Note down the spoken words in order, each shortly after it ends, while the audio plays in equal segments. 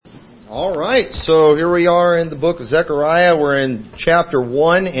All right, so here we are in the book of Zechariah. We're in chapter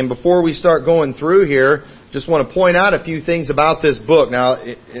 1, and before we start going through here, just want to point out a few things about this book. Now,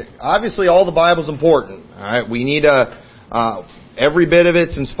 obviously all the Bible's important. All right, we need every bit of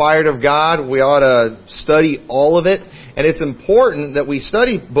it's inspired of God. We ought to study all of it, and it's important that we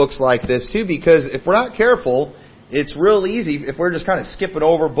study books like this too, because if we're not careful, it's real easy if we're just kind of skipping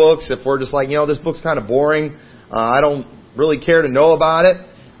over books, if we're just like, this book's kind of boring, I don't really care to know about it,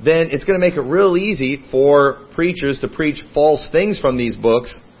 then it's going to make it real easy for preachers to preach false things from these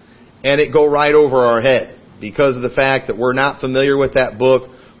books and it go right over our head because of the fact that we're not familiar with that book.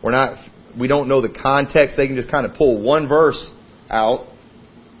 We don't know the context. They can just kind of pull one verse out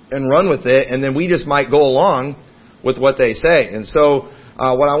and run with it, and then we just might go along with what they say. And so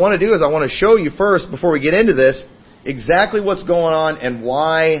what I want to do is I want to show you first, before we get into this, exactly what's going on and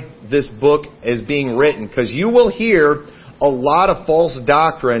why this book is being written. Because you will hear a lot of false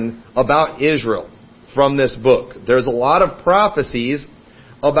doctrine about Israel from this book. There's a lot of prophecies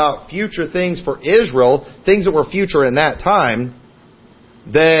about future things for Israel, things that were future in that time,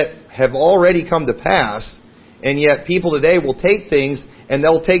 that have already come to pass, and yet people today will take things and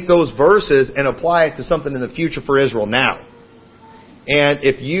they'll take those verses and apply it to something in the future for Israel now. And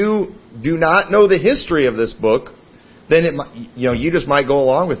if you do not know the history of this book, then you just might go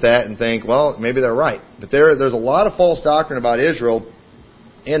along with that and think, well, maybe they're right. But there's a lot of false doctrine about Israel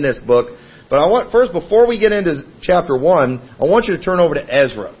in this book. But I want first, before we get into chapter 1, I want you to turn over to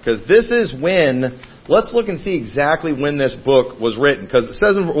Ezra, because this is when. Let's look and see exactly when this book was written, because it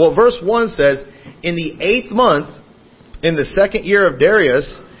says, verse 1 says, "In the 8th month, in the 2nd year of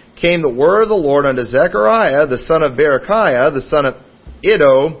Darius, came the word of the Lord unto Zechariah, the son of Berechiah, the son of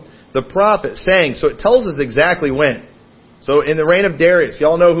Iddo, the prophet, saying." So it tells us exactly when. So in the reign of Darius,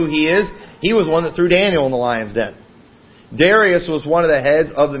 y'all know who he is? He was one that threw Daniel in the lion's den. Darius was one of the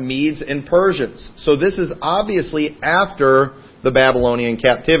heads of the Medes and Persians. So this is obviously after the Babylonian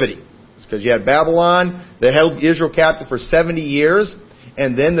captivity. It's because you had Babylon, they held Israel captive for 70 years,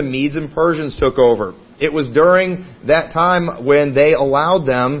 and then the Medes and Persians took over. It was during that time when they allowed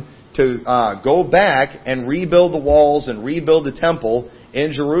them to go back and rebuild the walls and rebuild the temple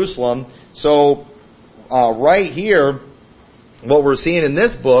in Jerusalem. So right here, what we're seeing in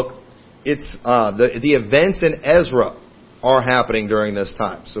this book, it's the events in Ezra are happening during this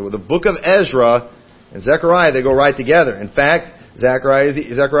time. So the book of Ezra and Zechariah, they go right together. In fact, Zechariah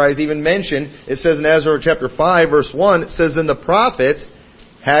is even mentioned. It says in Ezra chapter 5, verse 1, it says, "Then the prophets,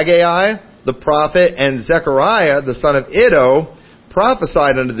 Haggai, the prophet, and Zechariah, the son of Iddo,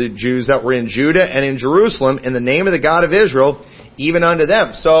 prophesied unto the Jews that were in Judah and in Jerusalem in the name of the God of Israel, even unto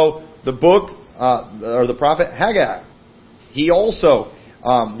them." So the book, or the prophet Haggai, he also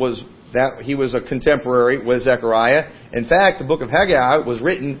he was a contemporary with Zechariah. In fact, the book of Haggai was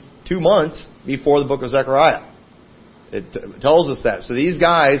written 2 months before the book of Zechariah. It tells us that. So these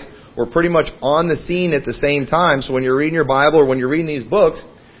guys were pretty much on the scene at the same time. So when you're reading your Bible or when you're reading these books,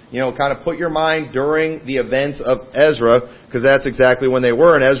 kind of put your mind during the events of Ezra, because that's exactly when they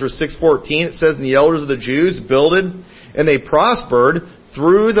were. In Ezra 6:14, it says, "And the elders of the Jews builded, and they prospered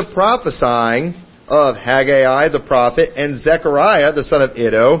through the prophesying of Haggai the prophet and Zechariah the son of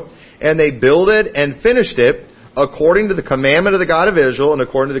Iddo, and they builded and finished it according to the commandment of the God of Israel and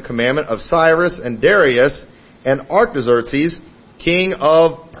according to the commandment of Cyrus and Darius and Artaxerxes, king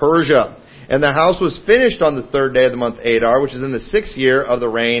of Persia. And the house was finished on the 3rd day of the month Adar, which is in the 6th year of the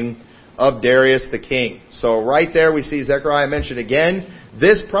reign of Darius the king." So right there we see Zechariah mentioned again.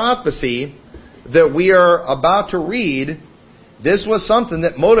 This prophecy that we are about to read, this was something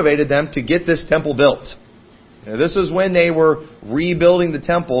that motivated them to get this temple built. This is when they were rebuilding the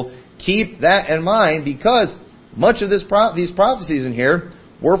temple. Keep that in mind, because much of these prophecies in here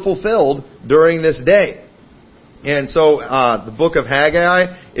were fulfilled during this day. And so the book of Haggai,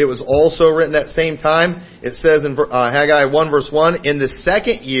 it was also written at that same time. It says in Haggai 1 verse 1, "In the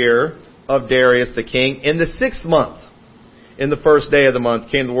 2nd year of Darius the king, in the 6th month, in the 1st day of the month,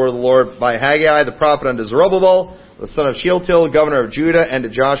 came the word of the Lord by Haggai the prophet unto Zerubbabel, the son of Shealtiel, governor of Judah, and to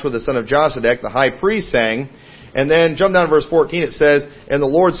Joshua the son of Josedek, the high priest, saying," and then jump down to verse 14, it says, "And the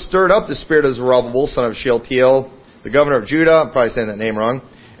Lord stirred up the spirit of Zerubbabel, son of Shealtiel, the governor of Judah," I'm probably saying that name wrong,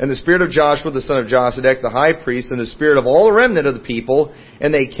 "and the spirit of Joshua the son of Josedek, the high priest, and the spirit of all the remnant of the people,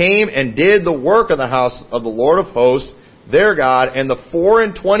 and they came and did the work of the house of the Lord of hosts, their God, and the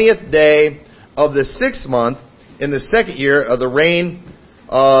 24th day of the 6th month, in the 2nd year of the reign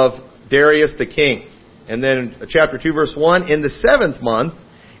of Darius the king." And then chapter 2 verse 1, "In the 7th month,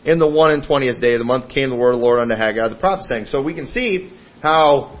 in the 21st day of the month, came the word of the Lord unto Haggai the prophet, saying." So we can see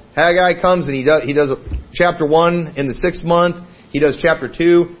how Haggai comes and he does chapter 1 in the 6th month. He does chapter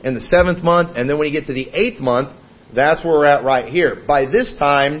 2 in the 7th month, and then when you get to the 8th month, that's where we're at right here. By this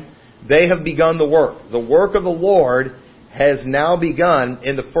time, they have begun the work. The work of the Lord has now begun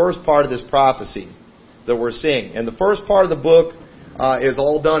in the first part of this prophecy that we're seeing. And the first part of the book is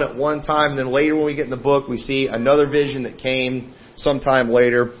all done at one time. And then later when we get in the book, we see another vision that came sometime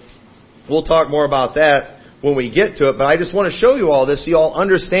later. We'll talk more about that when we get to it. But I just want to show you all this so you all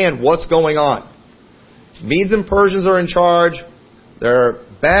understand what's going on. Medes and Persians are in charge. They're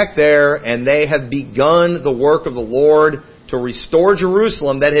back there, and they have begun the work of the Lord to restore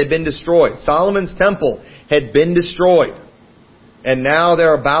Jerusalem that had been destroyed. Solomon's temple had been destroyed. And now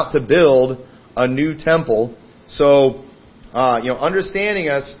they're about to build a new temple. So, understanding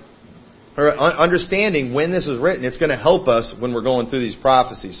when this was written, it's going to help us when we're going through these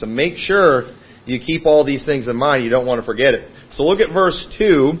prophecies. So make sure you keep all these things in mind. You don't want to forget it. So look at verse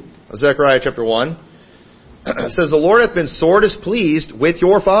 2 of Zechariah chapter 1. It says, "The Lord hath been sore displeased with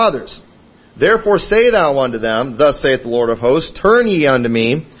your fathers. Therefore say thou unto them, Thus saith the Lord of hosts, Turn ye unto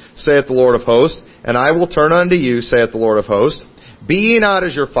me, saith the Lord of hosts, and I will turn unto you, saith the Lord of hosts. Be ye not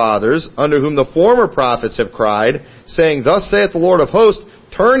as your fathers, unto whom the former prophets have cried, saying, Thus saith the Lord of hosts,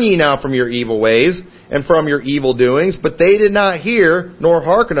 Turn ye now from your evil ways, and from your evil doings. But they did not hear, nor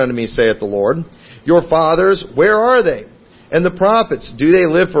hearken unto me, saith the Lord. Your fathers, where are they? And the prophets, do they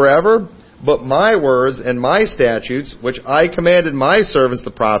live forever? But my words and my statutes, which I commanded my servants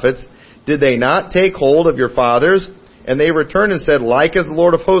the prophets, did they not take hold of your fathers? And they returned and said, Like as the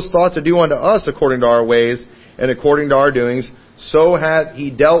Lord of hosts thought to do unto us according to our ways and according to our doings, so hath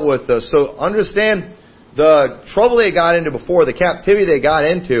he dealt with us." So understand the trouble they got into before, the captivity they got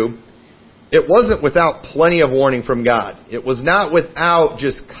into, it wasn't without plenty of warning from God. It was not without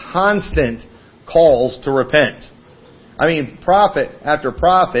just constant calls to repent. I mean, prophet after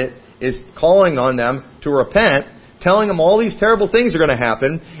prophet is calling on them to repent, telling them all these terrible things are going to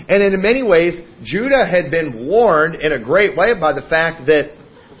happen. And in many ways, Judah had been warned in a great way by the fact that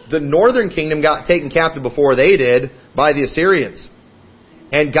the northern kingdom got taken captive before they did by the Assyrians.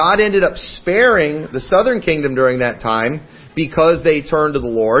 And God ended up sparing the southern kingdom during that time because they turned to the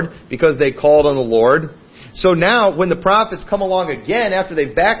Lord, because they called on the Lord. So now, when the prophets come along again, after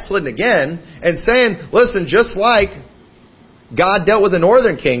they've backslidden again, and saying, listen, just like God dealt with the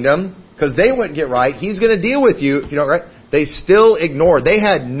northern kingdom, because they wouldn't get right, He's going to deal with you if you don't right. They still ignored. They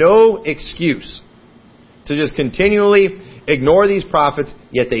had no excuse to just continually ignore these prophets,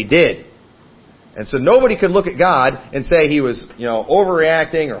 yet they did. And so nobody could look at God and say He was,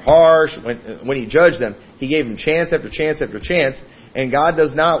 overreacting or harsh when He judged them. He gave them chance after chance after chance. And God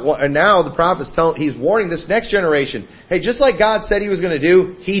does not want, and now the prophets He's warning this next generation, hey, just like God said He was going to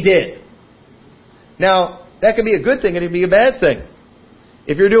do, He did. Now, that can be a good thing and it can be a bad thing.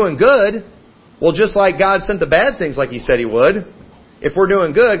 If you're doing good, well, just like God sent the bad things like He said He would, if we're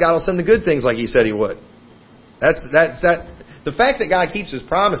doing good, God will send the good things like He said He would. That's the fact that God keeps His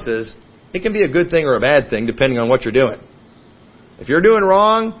promises, it can be a good thing or a bad thing depending on what you're doing. If you're doing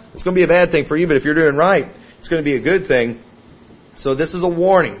wrong, it's going to be a bad thing for you, but if you're doing right, it's going to be a good thing. So this is a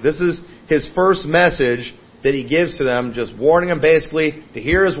warning. This is His first message that He gives to them, just warning them basically to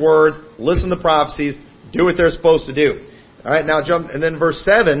hear His words, listen to prophecies, do what they're supposed to do. All right, now jump, and then verse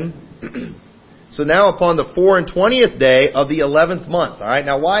 7. So now upon the 24th day of the 11th month. All right,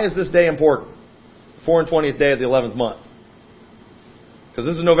 now why is this day important? 24th day of the 11th month. Because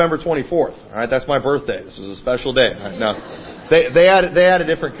this is November 24th. All right, that's my birthday. This was a special day. All right, now they had a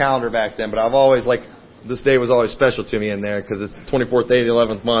different calendar back then, but I've always this day was always special to me in there because it's the 24th day of the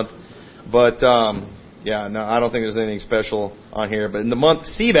 11th month. But no, I don't think there's anything special on here. But in the month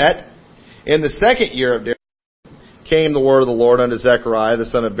Sebet, in the 2nd year of Darius, came the word of the Lord unto Zechariah, the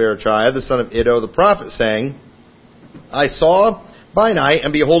son of Berechiah, the son of Iddo, the prophet, saying, I saw by night,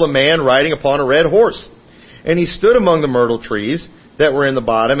 and behold, a man riding upon a red horse. And he stood among the myrtle trees that were in the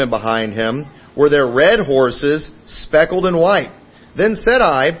bottom, and behind him were there red horses, speckled and white. Then said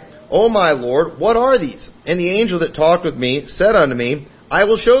I, O my Lord, what are these? And the angel that talked with me said unto me, I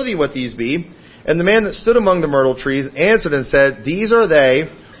will show thee what these be. And the man that stood among the myrtle trees answered and said, These are they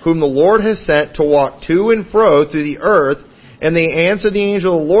whom the Lord has sent to walk to and fro through the earth. And they answered the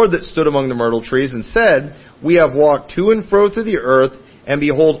angel of the Lord that stood among the myrtle trees and said, We have walked to and fro through the earth, and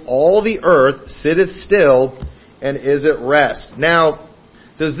behold, all the earth sitteth still and is at rest. Now,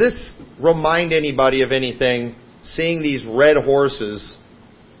 does this remind anybody of anything, seeing these red horses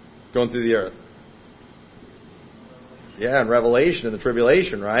going through the earth? Yeah, in Revelation, in the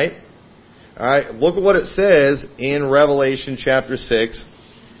tribulation, right? All right, look at what it says in Revelation chapter 6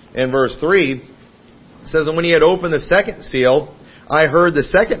 and verse 3. It says, And when he had opened the second seal, I heard the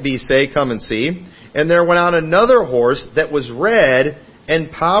second beast say, Come and see. And there went out another horse that was red,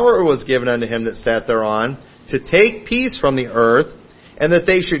 and power was given unto him that sat thereon, to take peace from the earth, and that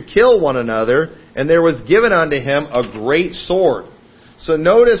they should kill one another, and there was given unto him a great sword. So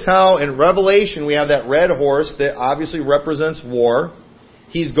notice how in Revelation we have that red horse that obviously represents war.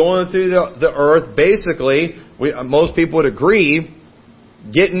 He's going through the earth, basically, most people would agree,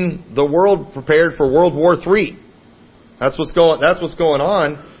 getting the world prepared for World War III. That's what's going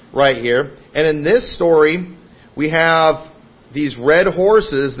on right here. And in this story, we have these red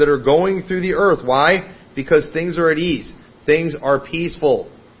horses that are going through the earth. Why? Because things are at ease. Things are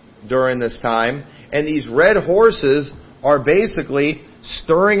peaceful during this time. And these red horses are basically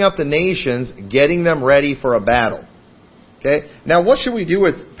stirring up the nations, getting them ready for a battle. Okay? Now, what should we do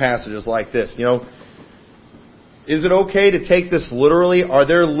with passages like this? You know, is it okay to take this literally? Are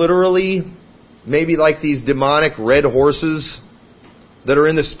there literally maybe like these demonic red horses that are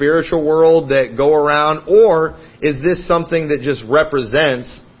in the spiritual world that go around? Or is this something that just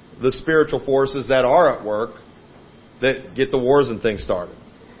represents the spiritual forces that are at work that get the wars and things started?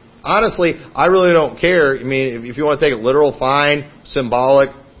 Honestly, I really don't care. I mean, if you want to take it literal, fine, symbolic.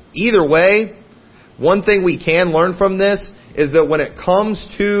 Either way, one thing we can learn from this is that when it comes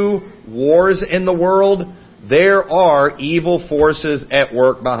to wars in the world, there are evil forces at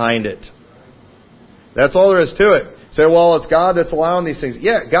work behind it. That's all there is to it. Say, well, it's God that's allowing these things.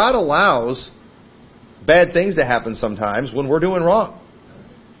 Yeah, God allows bad things to happen sometimes when we're doing wrong.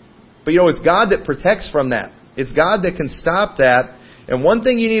 But it's God that protects from that. It's God that can stop that. And one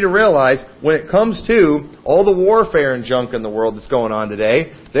thing you need to realize, when it comes to all the warfare and junk in the world that's going on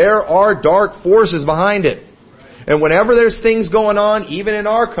today, there are dark forces behind it. And whenever there's things going on, even in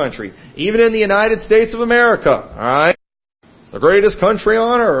our country, even in the United States of America, alright, the greatest country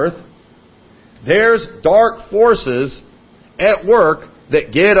on earth, there's dark forces at work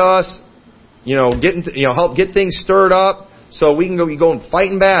that get us, help get things stirred up so we can go and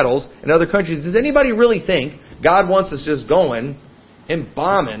fight in battles in other countries. Does anybody really think God wants us just going and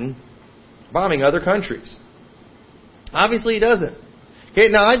bombing other countries? Obviously He doesn't. Okay,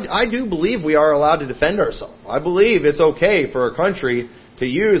 now I do believe we are allowed to defend ourselves. I believe it's okay for a country to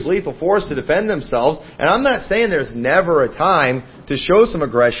use lethal force to defend themselves. And I'm not saying there's never a time to show some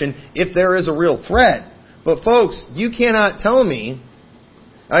aggression if there is a real threat. But folks, you cannot tell me,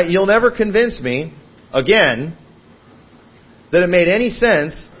 you'll never convince me, again, that it made any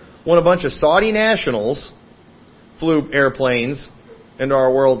sense when a bunch of Saudi nationals flew airplanes into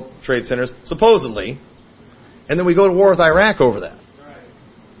our World Trade Centers, supposedly, and then we go to war with Iraq over that.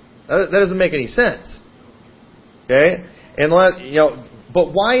 That doesn't make any sense. Okay? And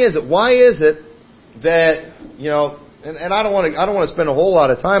but why is it? Why is it that and I don't want to spend a whole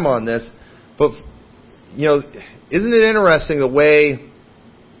lot of time on this, but isn't it interesting the way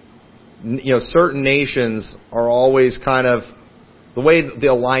certain nations are always kind of the way the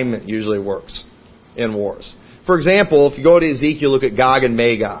alignment usually works in wars. For example, if you go to Ezekiel, look at Gog and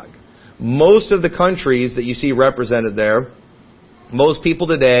Magog. Most of the countries that you see represented there, most people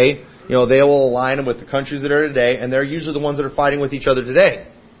today, they will align them with the countries that are today, and they're usually the ones that are fighting with each other today.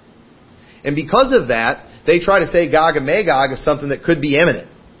 And because of that, they try to say Gog and Magog is something that could be imminent,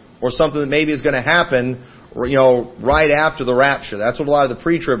 or something that maybe is going to happen, right after the rapture. That's what a lot of the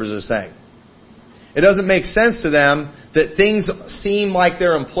pre-tribbers are saying. It doesn't make sense to them that things seem like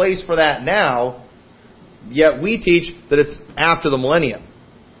they're in place for that now, yet we teach that it's after the millennium.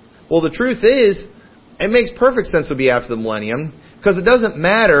 Well, the truth is, it makes perfect sense to be after the millennium, because it doesn't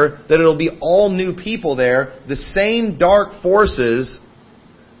matter that it'll be all new people there. The same dark forces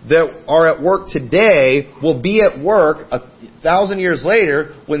that are at work today will be at work 1,000 years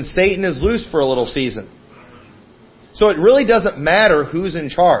later when Satan is loose for a little season. So it really doesn't matter who's in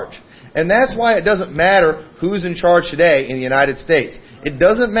charge. And that's why it doesn't matter who's in charge today in the United States. It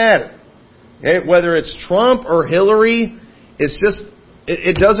doesn't matter. Okay? Whether it's Trump or Hillary,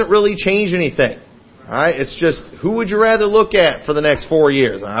 it doesn't really change anything. Alright? It's just, who would you rather look at for the next 4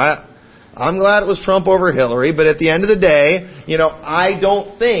 years? Alright? I'm glad it was Trump over Hillary, but at the end of the day, I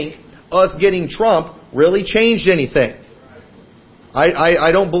don't think us getting Trump really changed anything.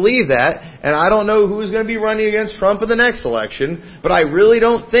 I don't believe that, and I don't know who's going to be running against Trump in the next election, but I really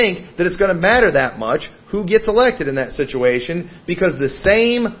don't think that it's going to matter that much who gets elected in that situation, because the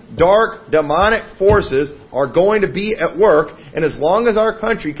same dark, demonic forces are going to be at work, and as long as our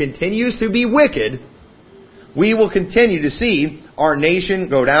country continues to be wicked, we will continue to see our nation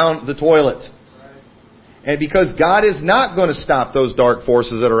go down the toilet. And because God is not going to stop those dark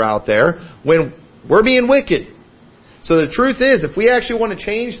forces that are out there when we're being wicked. So the truth is, if we actually want to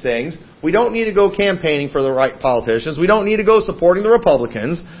change things, we don't need to go campaigning for the right politicians. We don't need to go supporting the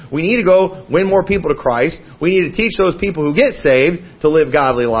Republicans. We need to go win more people to Christ. We need to teach those people who get saved to live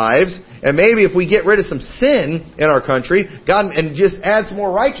godly lives. And maybe if we get rid of some sin in our country, God, and just add some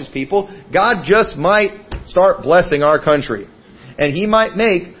more righteous people, God just might start blessing our country. And He might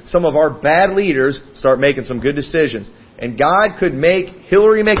make some of our bad leaders start making some good decisions. And God could make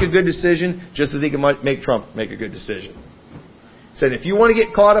Hillary make a good decision just as He can make Trump make a good decision. He said, if you want to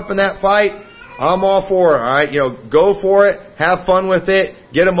get caught up in that fight, I'm all for it. All right, go for it. Have fun with it.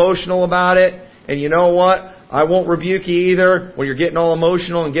 Get emotional about it. And you know what? I won't rebuke you either when you're getting all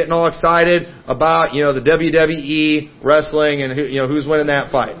emotional and getting all excited about, the WWE wrestling and who's winning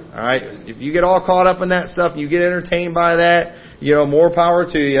that fight. All right, if you get all caught up in that stuff and you get entertained by that, more power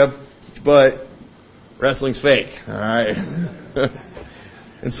to you. But wrestling's fake, all right?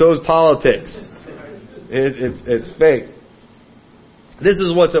 And so is politics. It's fake. This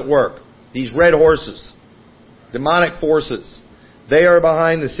is what's at work. These red horses, demonic forces, they are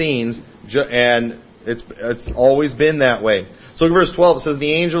behind the scenes, and it's always been that way. So look at verse 12. It says,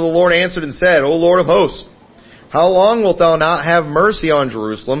 the angel of the Lord answered and said, O Lord of hosts, how long wilt thou not have mercy on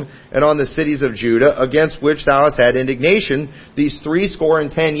Jerusalem and on the cities of Judah, against which thou hast had indignation these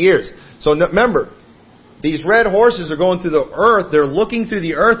 70 years? So remember, these red horses are going through the earth. They're looking through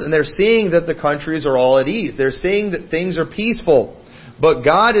the earth and they're seeing that the countries are all at ease. They're seeing that things are peaceful. But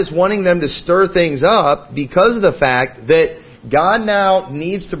God is wanting them to stir things up because of the fact that God now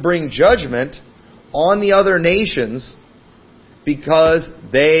needs to bring judgment on the other nations because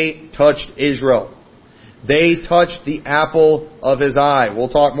they touched Israel. They touched the apple of His eye. We'll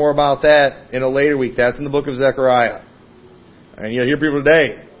talk more about that in a later week. That's in the book of Zechariah. And you hear people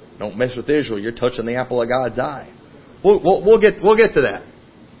today, don't mess with Israel. You're touching the apple of God's eye. We'll get to that.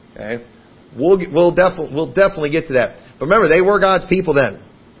 Okay, we'll definitely get to that. But remember, they were God's people then.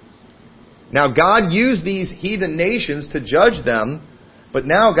 Now God used these heathen nations to judge them, but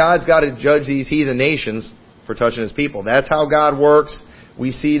now God's got to judge these heathen nations for touching His people. That's how God works.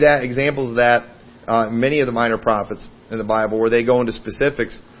 We see that examples of that in many of the minor prophets in the Bible, where they go into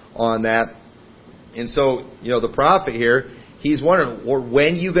specifics on that. And so, the prophet here, he's wondering, Lord,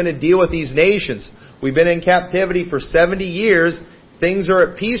 when are you going to deal with these nations? We've been in captivity for 70 years. Things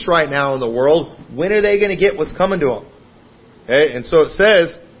are at peace right now in the world. When are they going to get what's coming to them? Okay? And so it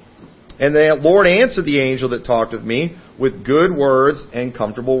says, and the Lord answered the angel that talked with me with good words and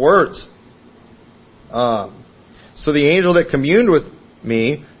comfortable words. So the angel that communed with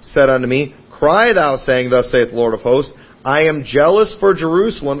me said unto me, Cry thou, saying, Thus saith the Lord of hosts, I am jealous for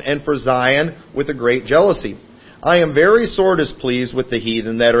Jerusalem and for Zion with a great jealousy. I am very sore displeased with the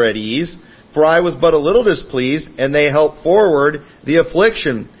heathen that are at ease, for I was but a little displeased, and they helped forward the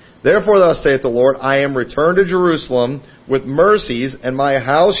affliction. Therefore thus saith the Lord, I am returned to Jerusalem with mercies, and my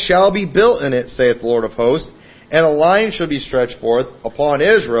house shall be built in it, saith the Lord of hosts, and a line shall be stretched forth upon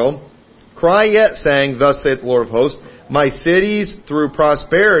Israel. Cry yet, saying, Thus saith the Lord of hosts, my cities through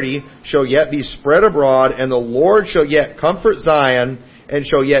prosperity shall yet be spread abroad, and the Lord shall yet comfort Zion, and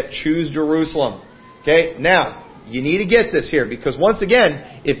shall yet choose Jerusalem. Okay, now, you need to get this here, because once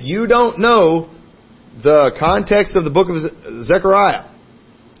again, if you don't know the context of the book of Zechariah,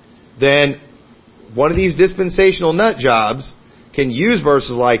 then one of these dispensational nut jobs can use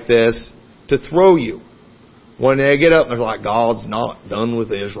verses like this to throw you. When they get up, they're like, God's not done with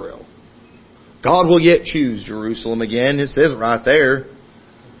Israel. God will yet choose Jerusalem again. It says it right there.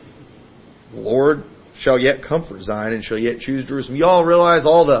 The Lord shall yet comfort Zion and shall yet choose Jerusalem. You all realize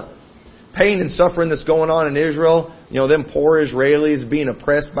all the pain and suffering that's going on in Israel? Them poor Israelis being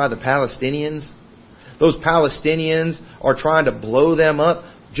oppressed by the Palestinians. Those Palestinians are trying to blow them up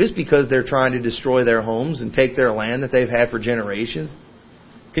just because they're trying to destroy their homes and take their land that they've had for generations.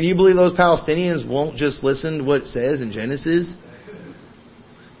 Can you believe those Palestinians won't just listen to what it says in Genesis?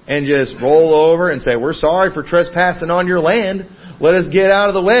 And just roll over and say, we're sorry for trespassing on your land. Let us get out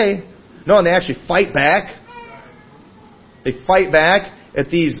of the way. No, and they actually fight back. They fight back at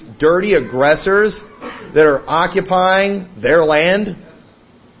these dirty aggressors that are occupying their land.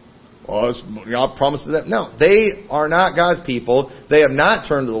 Well, God promised them. No, they are not God's people. They have not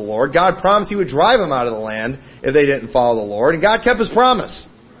turned to the Lord. God promised He would drive them out of the land if they didn't follow the Lord. And God kept His promise.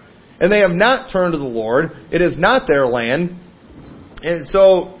 And they have not turned to the Lord. It is not their land. And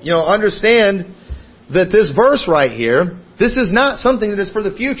so, understand that this verse right here, this is not something that is for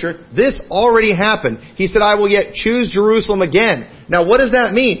the future. This already happened. He said, I will yet choose Jerusalem again. Now, what does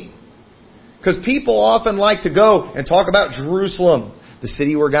that mean? Because people often like to go and talk about Jerusalem, the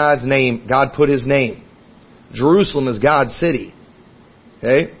city where God put His name. Jerusalem is God's city.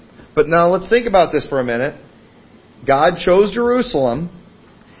 Okay? But now let's think about this for a minute. God chose Jerusalem,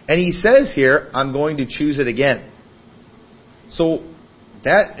 and He says here, I'm going to choose it again. So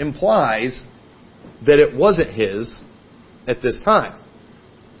that implies that it wasn't His at this time.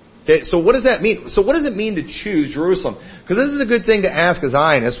 Okay, so what does that mean? So what does it mean to choose Jerusalem? Because this is a good thing to ask a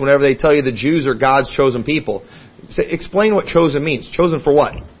Zionist whenever they tell you the Jews are God's chosen people. Say, explain what chosen means. Chosen for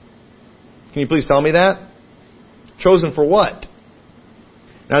what? Can you please tell me that? Chosen for what?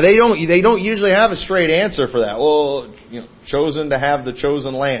 Now they don't usually have a straight answer for that. Well, chosen to have the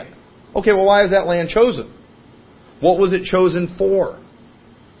chosen land. Okay, well why is that land chosen? What was it chosen for?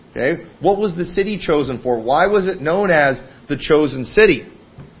 Okay, what was the city chosen for? Why was it known as the chosen city?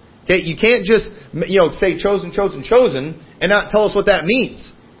 Okay, you can't just say chosen, chosen, chosen and not tell us what that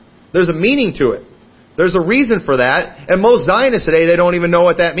means. There's a meaning to it. There's a reason for that, and most Zionists today, they don't even know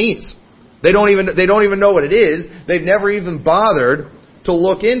what that means. They don't even know what it is. They've never even bothered to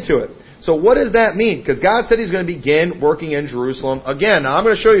look into it. So what does that mean? Because God said He's going to begin working in Jerusalem again. Now I'm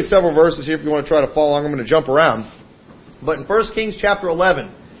going to show you several verses here if you want to try to follow along. I'm going to jump around. But in 1 Kings chapter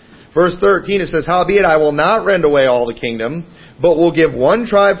 11, verse 13, it says, Howbeit I will not rend away all the kingdom, but will give one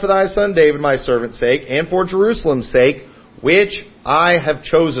tribe for thy son David my servant's sake, and for Jerusalem's sake, which I have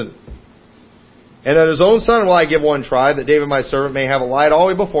chosen. And of his own son will I give one tribe, that David my servant may have a light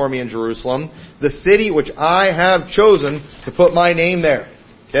always before me in Jerusalem, the city which I have chosen to put my name there.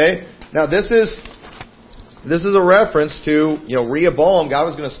 Okay? Now this is a reference to, Rehoboam. God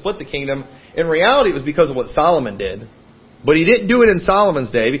was going to split the kingdom. In reality, it was because of what Solomon did. But He didn't do it in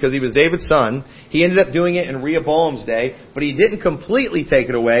Solomon's day because he was David's son. He ended up doing it in Rehoboam's day. But He didn't completely take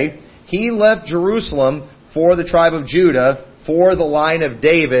it away. He left Jerusalem for the tribe of Judah, for the line of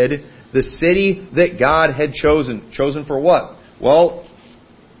David, the city that God had chosen. Chosen for what? Well,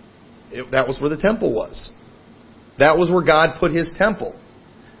 that was where the temple was. That was where God put His temple.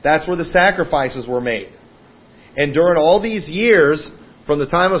 That's where the sacrifices were made. And during all these years, from the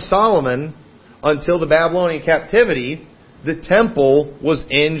time of Solomon until the Babylonian captivity, the temple was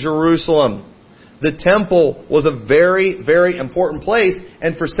in Jerusalem. The temple was a very, very important place,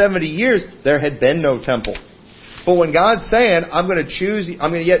 and for 70 years there had been no temple. But when God's saying, I'm going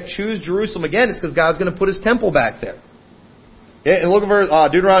to yet choose Jerusalem again, it's because God's going to put His temple back there. And look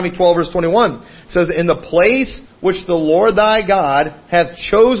at Deuteronomy 12, verse 21. It says, In the place which the Lord thy God hath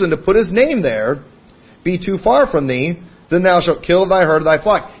chosen to put His name there, be too far from thee, then thou shalt kill thy herd of thy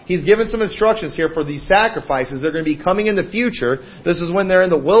flock. He's given some instructions here for these sacrifices. They're going to be coming in the future. This is when they're in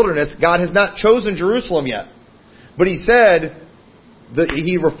the wilderness. God has not chosen Jerusalem yet. But He said,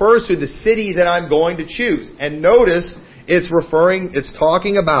 He refers to the city that I'm going to choose. And notice, it's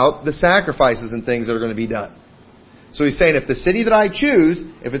talking about the sacrifices and things that are going to be done. So He's saying, if the city that I choose,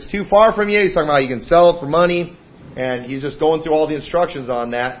 if it's too far from you, He's talking about you can sell it for money. And He's just going through all the instructions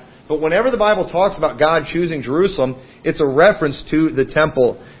on that. But whenever the Bible talks about God choosing Jerusalem, it's a reference to the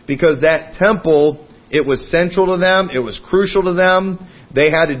temple. Because that temple, it was central to them. It was crucial to them.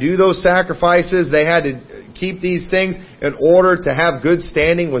 They had to do those sacrifices. They had to keep these things in order to have good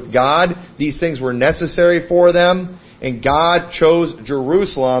standing with God. These things were necessary for them. And God chose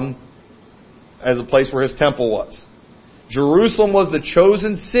Jerusalem as a place where His temple was. Jerusalem was the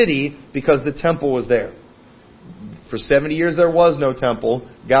chosen city because the temple was there. For 70 years there was no temple.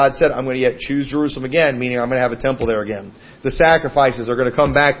 God said, I'm going to yet choose Jerusalem again, meaning I'm going to have a temple there again. The sacrifices are going to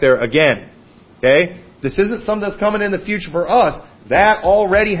come back there again. Okay? This isn't something that's coming in the future for us. That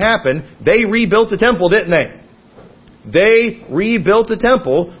already happened. They rebuilt the temple, didn't they? They rebuilt the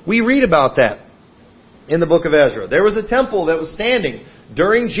temple. We read about that in the book of Ezra. There was a temple that was standing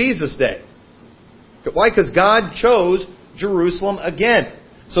during Jesus' day. Why? Because God chose Jerusalem again.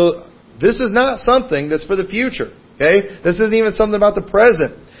 So this is not something that's for the future. Okay? This isn't even something about the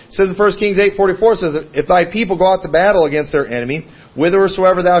present. It says in 1 Kings 8:44, says, If thy people go out to battle against their enemy,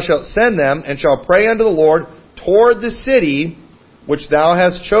 whithersoever thou shalt send them, and shall pray unto the Lord toward the city which thou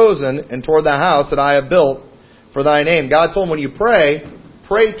hast chosen, and toward the house that I have built for thy name. God told him, when you pray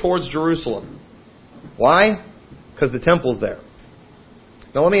towards Jerusalem. Why? Because the temple's there.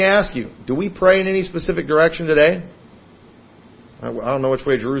 Now let me ask you, do we pray in any specific direction today? I don't know which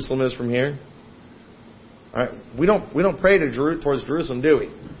way Jerusalem is from here. All right, we don't pray towards Jerusalem, do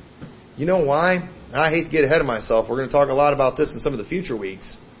we? You know why? I hate to get ahead of myself. We're going to talk a lot about this in some of the future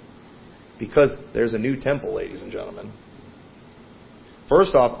weeks. Because there's a new temple, ladies and gentlemen.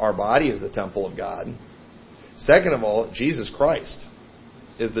 First off, our body is the temple of God. Second of all, Jesus Christ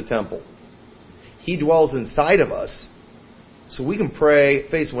is the temple. He dwells inside of us, so we can pray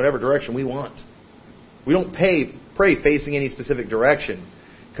facing whatever direction we want. We don't pray facing any specific direction,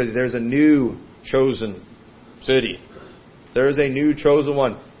 because there's a new chosen city. There is a new chosen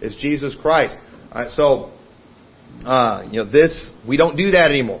one. It's Jesus Christ. All right, so We don't do that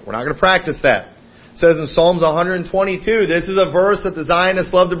anymore. We're not going to practice that. It says in Psalms 122, this is a verse that the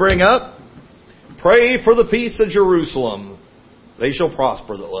Zionists love to bring up. Pray for the peace of Jerusalem. They shall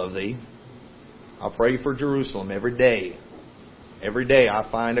prosper that love thee. I'll pray for Jerusalem every day. Every day I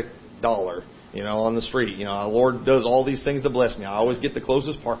find $1, on the street. The Lord does all these things to bless me. I always get the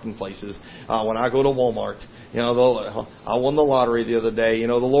closest parking places. When I go to Walmart, I won the lottery the other day.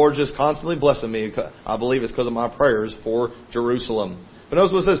 The Lord's just constantly blessing me. I believe it's because of my prayers for Jerusalem. But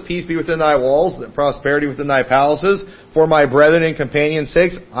notice what it says, peace be within thy walls, prosperity within thy palaces. For my brethren and companions'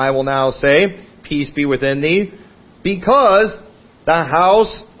 sakes, I will now say, peace be within thee. Because the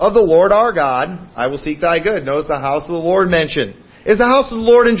house of the Lord our God, I will seek thy good. Notice the house of the Lord mentioned. Is the house of the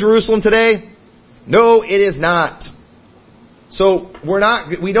Lord in Jerusalem today? No, it is not. So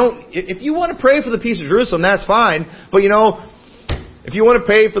if you want to pray for the peace of Jerusalem, that's fine. But if you want to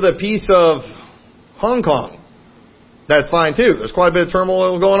pray for the peace of Hong Kong, that's fine too. There's quite a bit of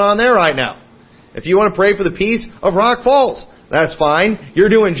turmoil going on there right now. If you want to pray for the peace of Rock Falls, that's fine. You're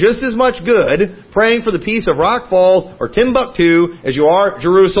doing just as much good praying for the peace of Rock Falls or Timbuktu as you are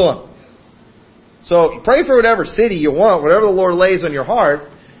Jerusalem. So pray for whatever city you want, whatever the Lord lays on your heart,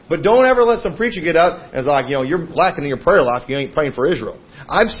 but don't ever let some preacher get up and it's like, you're lacking in your prayer life, you ain't praying for Israel.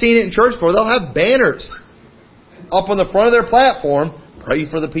 I've seen it in church before. They'll have banners up on the front of their platform, pray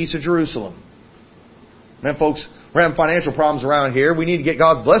for the peace of Jerusalem. Man, folks, we're having financial problems around here. We need to get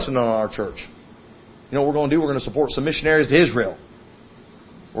God's blessing on our church. You know what we're going to do? We're going to support some missionaries to Israel.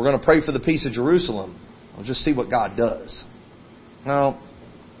 We're going to pray for the peace of Jerusalem. We'll just see what God does. No,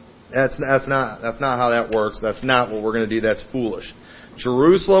 that's not how that works. That's not what we're going to do. That's foolish.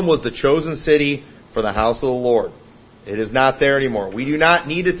 Jerusalem was the chosen city for the house of the Lord. It is not there anymore. We do not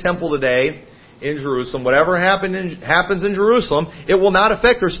need a temple today in Jerusalem. Whatever happens in Jerusalem, it will not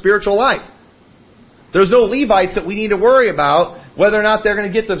affect our spiritual life. There's no Levites that we need to worry about whether or not they're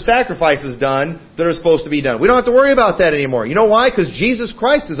going to get the sacrifices done that are supposed to be done. We don't have to worry about that anymore. You know why? Because Jesus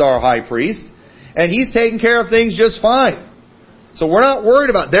Christ is our high priest, and He's taking care of things just fine. So we're not worried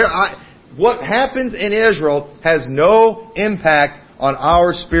about what happens in Israel has no impact on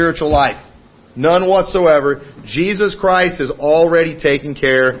our spiritual life. None whatsoever. Jesus Christ has already taken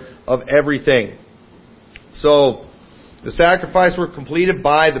care of everything. So the sacrifice were completed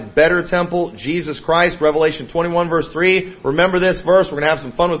by the better temple, Jesus Christ. Revelation 21 verse 3. Remember this verse. We're going to have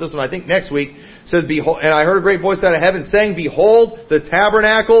some fun with this one, I think, next week. It says, "Behold, and I heard a great voice out of heaven saying, Behold, the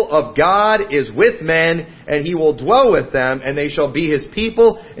tabernacle of God is with men, and He will dwell with them, and they shall be His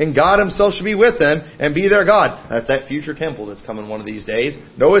people, and God Himself shall be with them, and be their God." That's that future temple that's coming one of these days.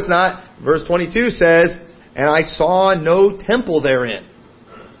 No, it's not. Verse 22 says, "And I saw no temple therein.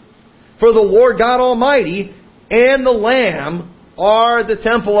 For the Lord God Almighty and the Lamb are the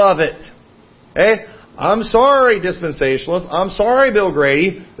temple of it." Okay? I'm sorry, dispensationalists. I'm sorry, Bill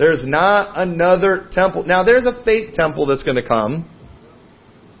Grady. There's not another temple. Now, there's a fake temple that's going to come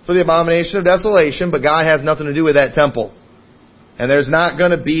for the abomination of desolation, but God has nothing to do with that temple. And there's not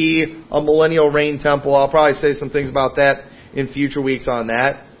going to be a millennial reign temple. I'll probably say some things about that in future weeks on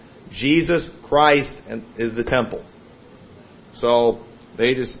that. Jesus Christ is the temple. So,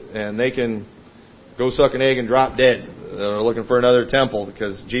 they can go suck an egg and drop dead. They're looking for another temple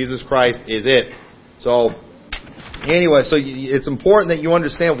because Jesus Christ is it. So, anyway, so it's important that you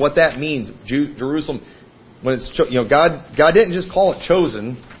understand what that means. Jerusalem, when it's God didn't just call it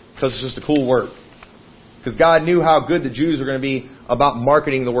chosen because it's just a cool word. Because God knew how good the Jews were going to be about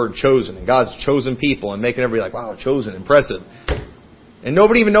marketing the word chosen and God's chosen people and making everybody like, wow, chosen, impressive. And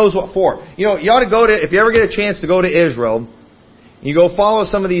nobody even knows what for. You ought to go to, if you ever get a chance to go to Israel, you go follow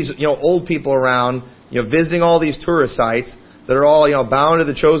some of these, old people around, visiting all these tourist sites that are all, bound to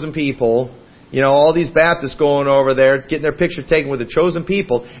the chosen people. All these Baptists going over there, getting their picture taken with the chosen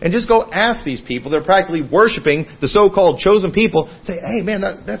people. And just go ask these people. They're practically worshiping the so-called chosen people. Say, hey, man,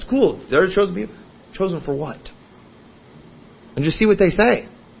 that's cool. They're chosen people. Chosen for what? And just see what they say.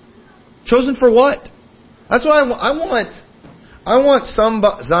 Chosen for what? That's what I want. I want some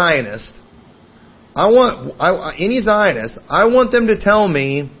Zionist. Any Zionist, I want them to tell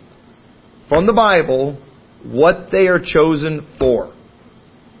me from the Bible what they are chosen for.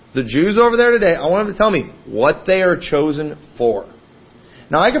 The Jews over there today, I want them to tell me what they are chosen for.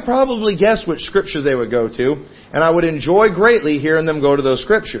 Now, I could probably guess which scriptures they would go to, and I would enjoy greatly hearing them go to those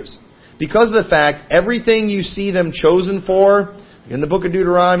scriptures. Because of the fact, everything you see them chosen for, in the book of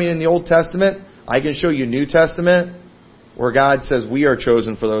Deuteronomy and in the Old Testament, I can show you New Testament, where God says we are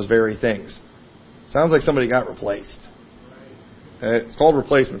chosen for those very things. Sounds like somebody got replaced. It's called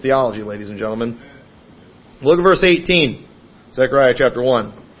replacement theology, ladies and gentlemen. Look at verse 18, Zechariah chapter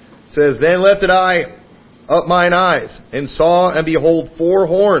 1. It says, "Then lifted I up mine eyes, and saw, and behold, 4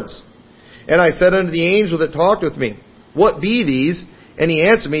 horns. And I said unto the angel that talked with me, What be these? And he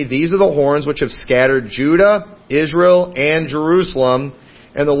answered me, These are the horns which have scattered Judah, Israel, and Jerusalem.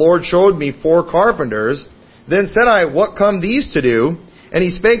 And the Lord showed me 4 carpenters. Then said I, What come these to do? And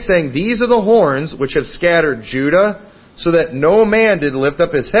he spake, saying, These are the horns which have scattered Judah, so that no man did lift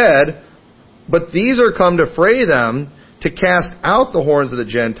up his head. But these are come to fray them, to cast out the horns of the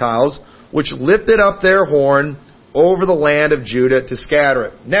Gentiles, which lifted up their horn over the land of Judah to scatter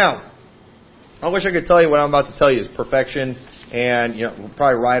it. Now, I wish I could tell you what I'm about to tell you is perfection, and we're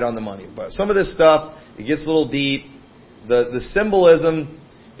probably right on the money. But some of this stuff, it gets a little deep. The symbolism,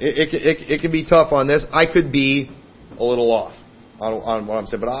 it can be tough on this. I could be a little off on what I'm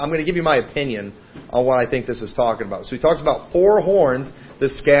saying, but I'm going to give you my opinion on what I think this is talking about. So he talks about 4 horns that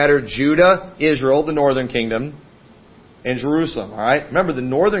scattered Judah, Israel, the northern kingdom, and Jerusalem. All right. Remember, the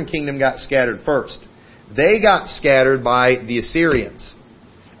northern kingdom got scattered first. They got scattered by the Assyrians.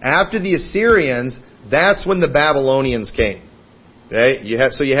 After the Assyrians, that's when the Babylonians came. Okay? You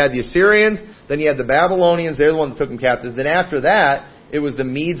had the Assyrians, then you had the Babylonians, they're the ones that took them captive. Then after that, it was the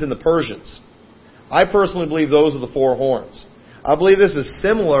Medes and the Persians. I personally believe those are the 4 horns. I believe this is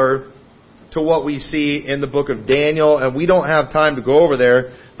similar to what we see in the book of Daniel, and we don't have time to go over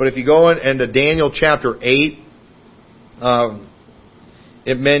there, but if you go into Daniel chapter 8,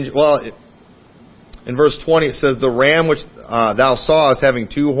 in verse 20 it says, The ram which thou sawest having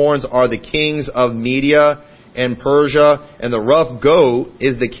 2 horns are the kings of Media and Persia, and the rough goat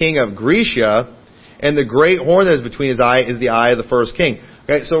is the king of Grecia, and the great horn that is between his eye is the eye of the first king.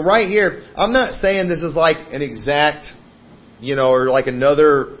 Okay, so right here, I'm not saying this is like an exact, or like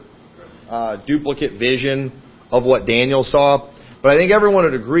another duplicate vision of what Daniel saw, but I think everyone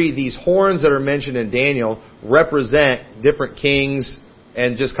would agree these horns that are mentioned in Daniel represent different kings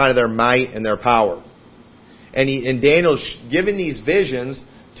and just kind of their might and their power. And Daniel's given these visions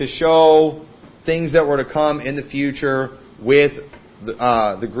to show things that were to come in the future with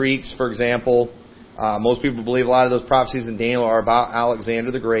the Greeks, for example. Most people believe a lot of those prophecies in Daniel are about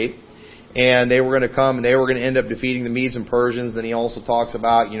Alexander the Great. And they were going to come and they were going to end up defeating the Medes and Persians. Then he also talks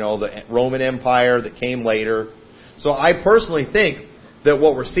about, the Roman Empire that came later. So I personally think that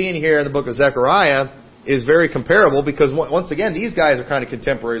what we're seeing here in the book of Zechariah is very comparable because, once again, these guys are kind of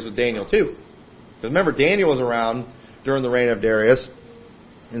contemporaries with Daniel too. Because remember, Daniel was around during the reign of Darius.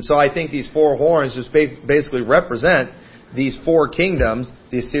 And so I think these 4 horns just basically represent these 4 kingdoms,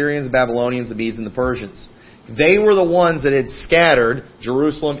 the Assyrians, the Babylonians, the Medes, and the Persians. They were the ones that had scattered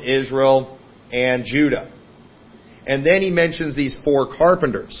Jerusalem, Israel, and Judah. And then he mentions these 4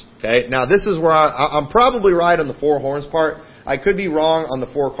 carpenters. Okay, now this is where I'm probably right on the 4 horns part. I could be wrong on the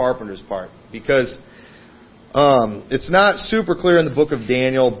 4 carpenters part because it's not super clear in the book of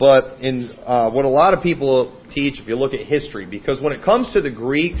Daniel, but in what a lot of people teach, if you look at history, because when it comes to the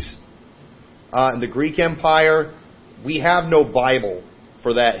Greeks and the Greek Empire, we have no Bible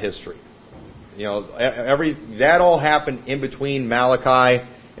for that history. That all happened in between Malachi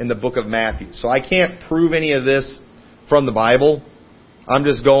and the book of Matthew. So I can't prove any of this from the Bible. I'm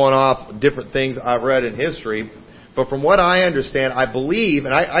just going off different things I've read in history. But from what I understand, I believe,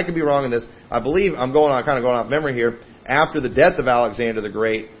 and I could be wrong in this, I believe, I'm going off memory here, after the death of Alexander the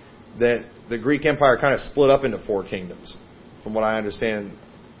Great, that the Greek Empire kind of split up into 4 kingdoms, from what I understand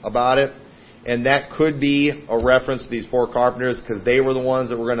about it. And that could be a reference to these 4 carpenters, because they were the ones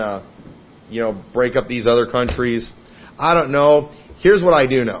that were going to, break up these other countries. I don't know. Here's what I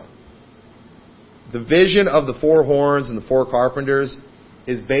do know. The vision of the 4 horns and the 4 carpenters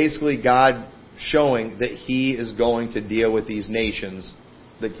is basically God showing that He is going to deal with these nations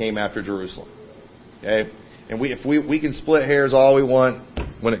that came after Jerusalem. Okay? And if we can split hairs all we want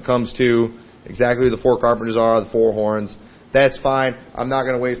when it comes to exactly who the 4 carpenters are, the 4 horns. That's fine. I'm not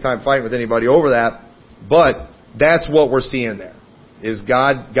going to waste time fighting with anybody over that. But that's what we're seeing there. Is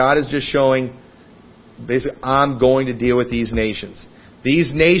God is just showing, basically, I'm going to deal with these nations.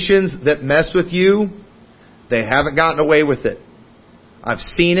 These nations that mess with you, they haven't gotten away with it. I've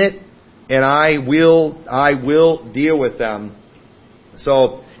seen it, and I will deal with them.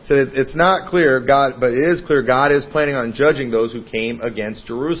 So it's not clear, but it is clear God is planning on judging those who came against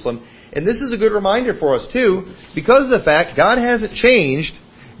Jerusalem. And this is a good reminder for us too, because of the fact God hasn't changed.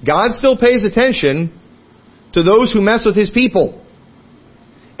 God still pays attention to those who mess with His people.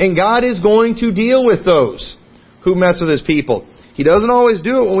 And God is going to deal with those who mess with His people. He doesn't always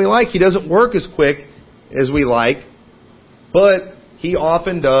do it when we like. He doesn't work as quick as we like. But He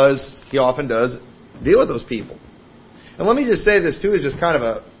often does deal with those people. And let me just say this too, is just kind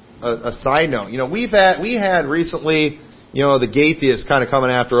of a side note. We had recently, the Gaitheists kind of coming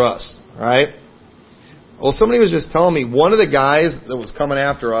after us, right? Well, somebody was just telling me, one of the guys that was coming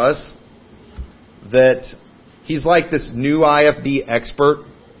after us, that he's like this new IFB expert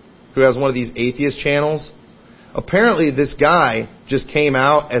who has one of these atheist channels. Apparently, this guy just came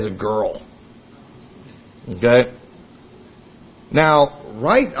out as a girl. Okay? Now,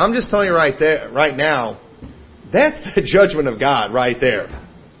 I'm just telling you right now, that's the judgment of God right there.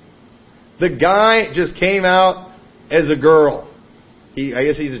 The guy just came out as a girl. I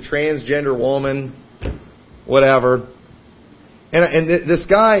guess he's a transgender woman, whatever. And this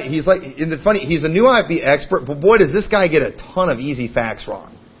guy, he's a new IFB expert, but boy, does this guy get a ton of easy facts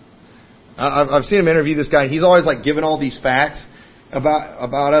wrong. I've seen him interview this guy, and he's always like giving all these facts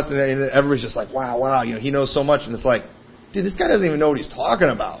about us, and everybody's just like, wow, he knows so much, and it's like, dude, this guy doesn't even know what he's talking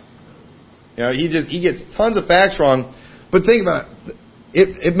about. He gets tons of facts wrong. But think about it.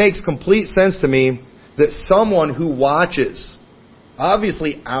 It makes complete sense to me that someone who watches,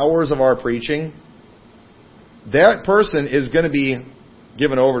 obviously, hours of our preaching, that person is going to be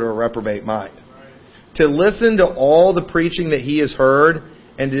given over to a reprobate mind. Right. To listen to all the preaching that he has heard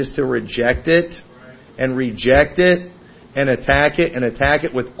and just to reject it and reject it and attack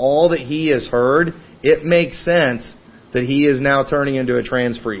it with all that he has heard, it makes sense that he is now turning into a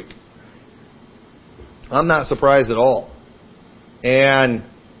trans freak. I'm not surprised at all. And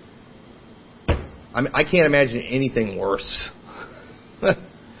I can't imagine anything worse.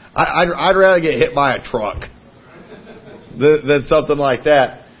 I'd rather get hit by a truck than something like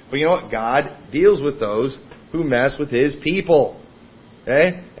that. But you know what? God deals with those who mess with His people.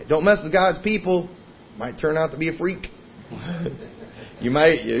 Okay? Don't mess with God's people. Might turn out to be a freak. You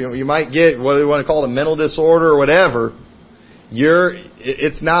might get what they want to call a mental disorder or whatever.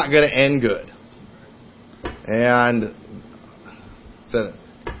 It's not going to end good. And so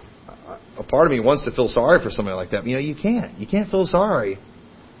a part of me wants to feel sorry for somebody like that. But, you can't. You can't feel sorry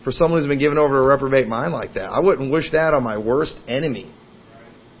for someone who's been given over to a reprobate mind like that. I wouldn't wish that on my worst enemy.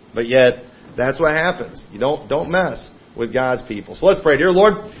 But yet, that's what happens. You don't mess with God's people. So let's pray. Dear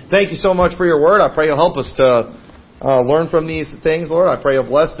Lord, thank you so much for your word. I pray you'll help us to learn from these things, Lord. I pray you'll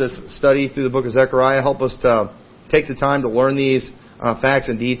bless this study through the book of Zechariah. Help us to take the time to learn these facts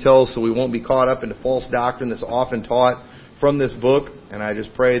and details so we won't be caught up into false doctrine that's often taught from this book. And I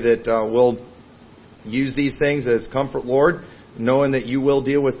just pray that we'll use these things as comfort, Lord, knowing that you will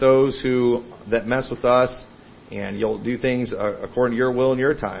deal with those that mess with us, and you'll do things according to your will and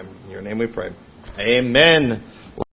your time. In your name we pray. Amen.